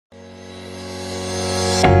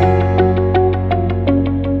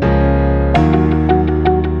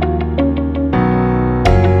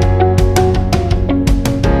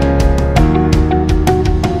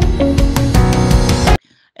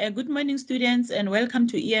students, and welcome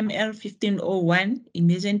to EML1501,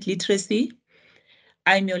 Emergent Literacy.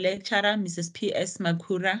 I'm your lecturer, Mrs. Ms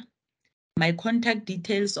Makhura. My contact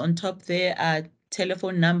details on top there are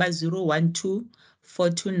telephone number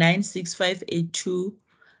 012-429-6582,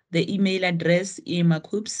 the email address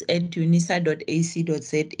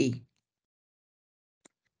emakhups@unisa.ac.za.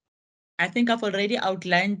 I think I've already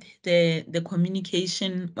outlined the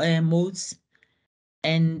communication modes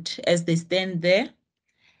and as they stand there.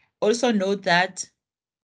 Also note that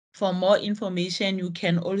for more information, you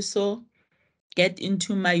can also get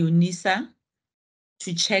into my UNISA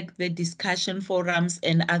to check the discussion forums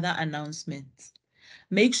and other announcements.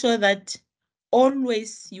 Make sure that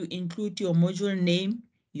always you include your module name,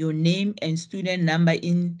 your name and student number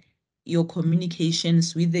in your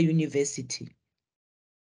communications with the university.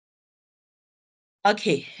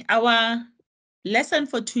 Okay, our lesson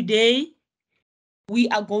for today, we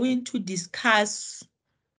are going to discuss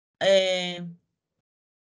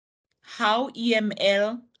how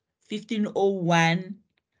EML 1501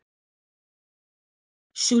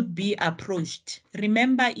 should be approached.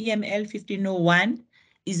 Remember, EML 1501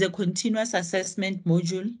 is a continuous assessment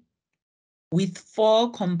module with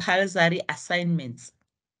 4 compulsory assignments.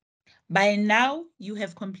 By now, you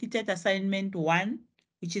have completed assignment 1,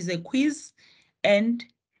 which is a quiz, and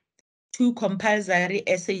 2 compulsory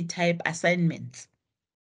essay type assignments.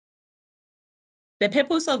 The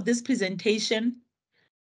purpose of this presentation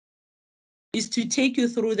is to take you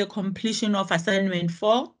through the completion of assignment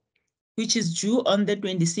 4, which is due on the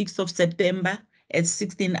 26th of September at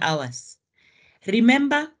 16 hours.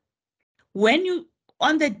 Remember, when you,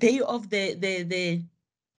 on the day of the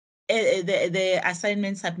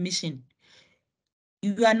assignment submission,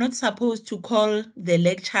 you are not supposed to call the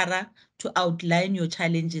lecturer to outline your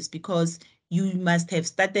challenges because you must have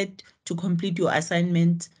started to complete your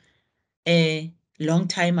assignment a long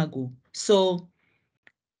time ago. So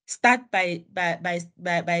start by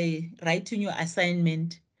writing your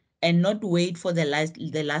assignment and not wait for the last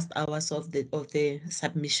hours of the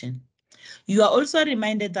submission. You are also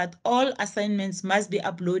reminded that all assignments must be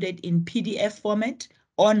uploaded in PDF format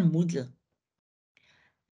on Moodle.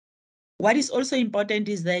 What is also important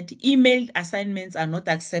is that emailed assignments are not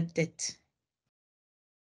accepted.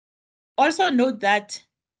 Also note that,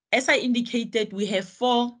 as I indicated, we have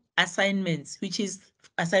 4 assignments, which is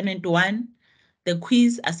assignment 1, the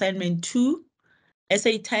quiz, assignment 2,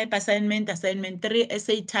 essay type assignment, assignment 3,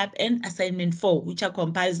 essay type, and assignment 4, which are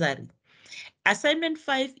compulsory. Assignment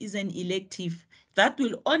 5 is an elective that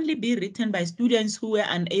will only be written by students who were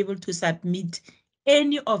unable to submit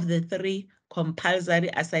any of the 3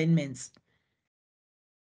 compulsory assignments.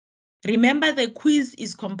 Remember, the quiz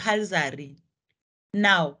is compulsory.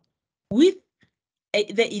 Now, with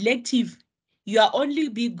the elective, you are only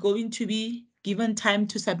going to be given time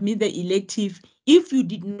to submit the elective if you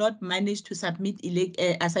did not manage to submit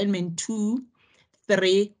assignment 2,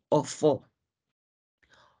 3, or 4.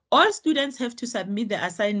 All students have to submit the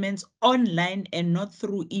assignments online and not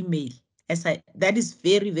through email. That is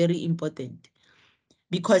very, very important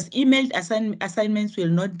because emailed assignments will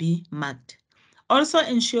not be marked. Also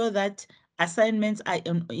ensure that assignments are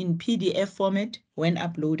in PDF format when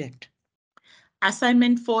uploaded.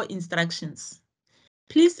 Assignment 4 instructions.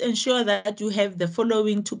 Please ensure that you have the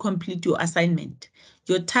following to complete your assignment.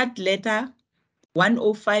 Your TAT letter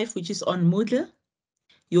 105, which is on Moodle,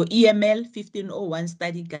 your EML 1501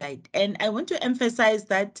 study guide. And I want to emphasize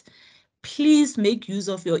that please make use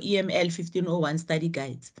of your EML 1501 study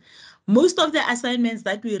guides. Most of the assignments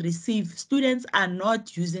that we receive, students are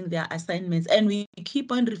not using their assignments, and we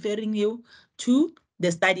keep on referring you to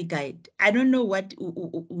the study guide. I don't know which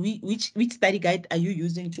study guide are you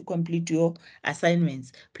using to complete your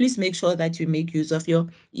assignments. Please make sure that you make use of your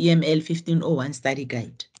EML 1501 study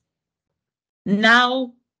guide.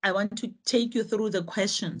 Now, I want to take you through the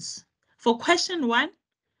questions. For question 1,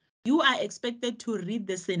 you are expected to read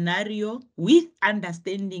the scenario with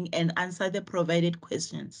understanding and answer the provided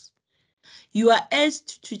questions. You are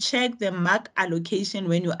urged to check the mark allocation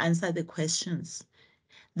when you answer the questions.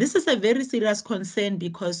 This is a very serious concern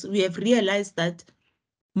because we have realized that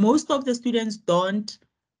most of the students don't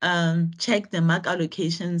check the mark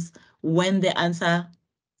allocations when they answer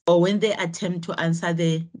or when they attempt to answer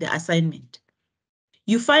the assignment.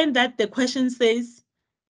 You find that the question says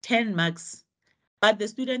 10 marks, but the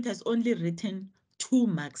student has only written 2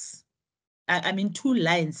 marks. I mean 2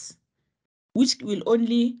 lines, which will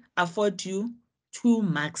only afford you 2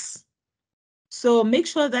 marks. So make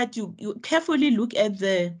sure that you carefully look at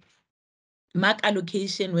the mark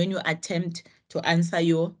allocation when you attempt to answer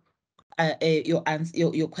your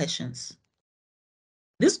questions.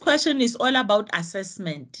 This question is all about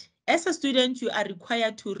assessment. As a student, you are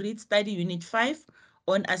required to read study unit 5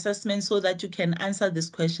 on assessment so that you can answer this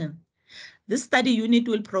question. This study unit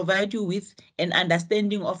will provide you with an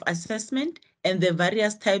understanding of assessment and the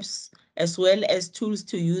various types, as well as tools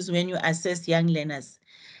to use when you assess young learners.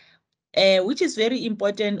 Which is very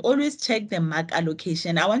important. Always check the mark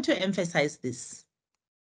allocation. I want to emphasize this.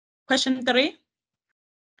 Question 3.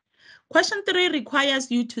 Question 3 requires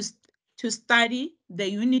you to study the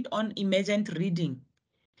unit on emergent reading.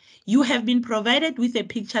 You have been provided with a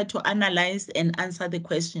picture to analyze and answer the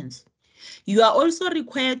questions. You are also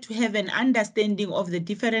required to have an understanding of the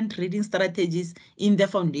different reading strategies in the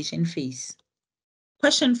foundation phase.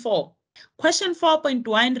 Question 4. Question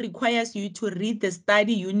 4.1 requires you to read the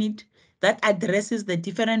study unit that addresses the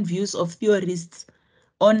different views of theorists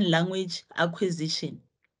on language acquisition.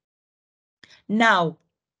 Now,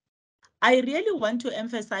 I really want to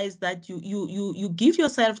emphasize that you give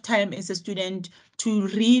yourself time as a student to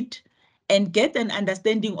read and get an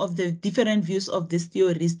understanding of the different views of this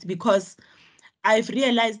theorist, because I've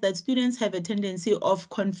realized that students have a tendency of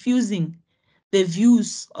confusing the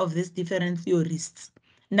views of these different theorists.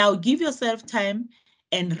 Now, give yourself time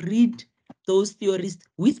and read those theorists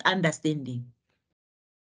with understanding.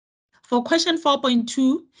 For question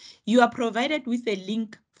 4.2, you are provided with a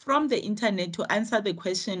link from the internet to answer the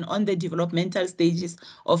question on the developmental stages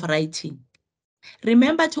of writing.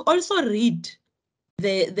 Remember to also read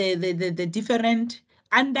the different,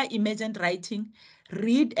 under emergent writing,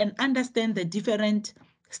 read and understand the different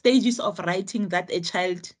stages of writing that a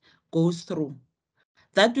child goes through.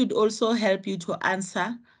 That would also help you to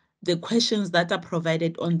answer the questions that are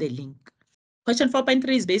provided on the link. Question 4.3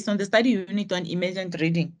 is based on the study unit on emergent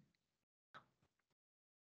reading.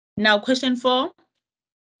 Now, question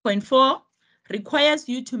 4.4 requires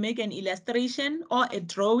you to make an illustration or a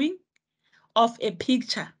drawing of a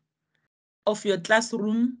picture of your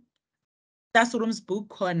classroom's book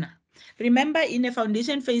corner. Remember, in a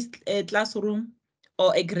foundation phase classroom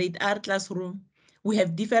or a grade R classroom, we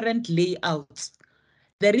have different layouts.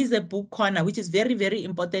 There is a book corner, which is very, very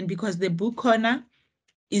important, because the book corner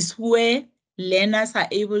is where learners are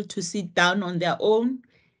able to sit down on their own,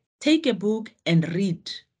 take a book and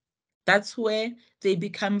read. That's where they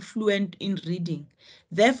become fluent in reading.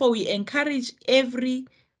 Therefore, we encourage every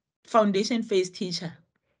foundation phase teacher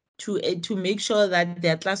to make sure that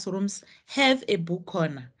their classrooms have a book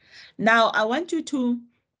corner. Now, I want you to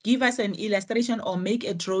give us an illustration or make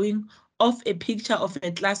a drawing of a picture of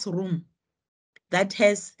a classroom that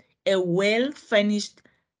has a well-furnished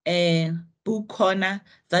book corner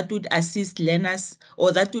that would assist learners,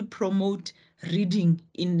 or that would promote reading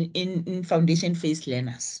in foundation phase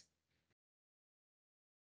learners.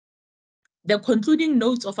 The concluding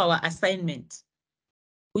notes of our assignment,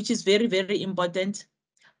 which is very, very important.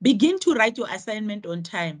 Begin to write your assignment on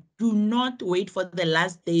time. Do not wait for the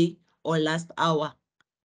last day or last hour.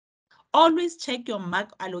 Always check your mark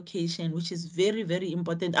allocation, which is very, very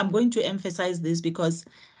important. I'm going to emphasize this because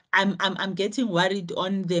I'm getting worried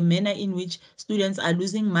on the manner in which students are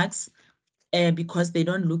losing marks because they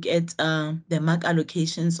don't look at the mark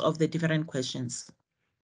allocations of the different questions.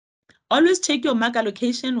 Always check your mark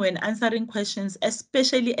allocation when answering questions,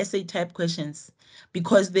 especially essay type questions,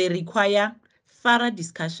 because they require thorough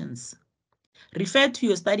discussions. Refer to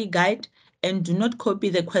your study guide and do not copy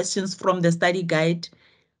the questions from the study guide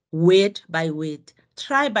word by word.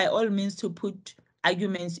 Try by all means to put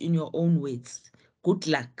arguments in your own words. Good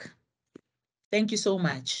luck. Thank you so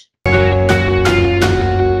much.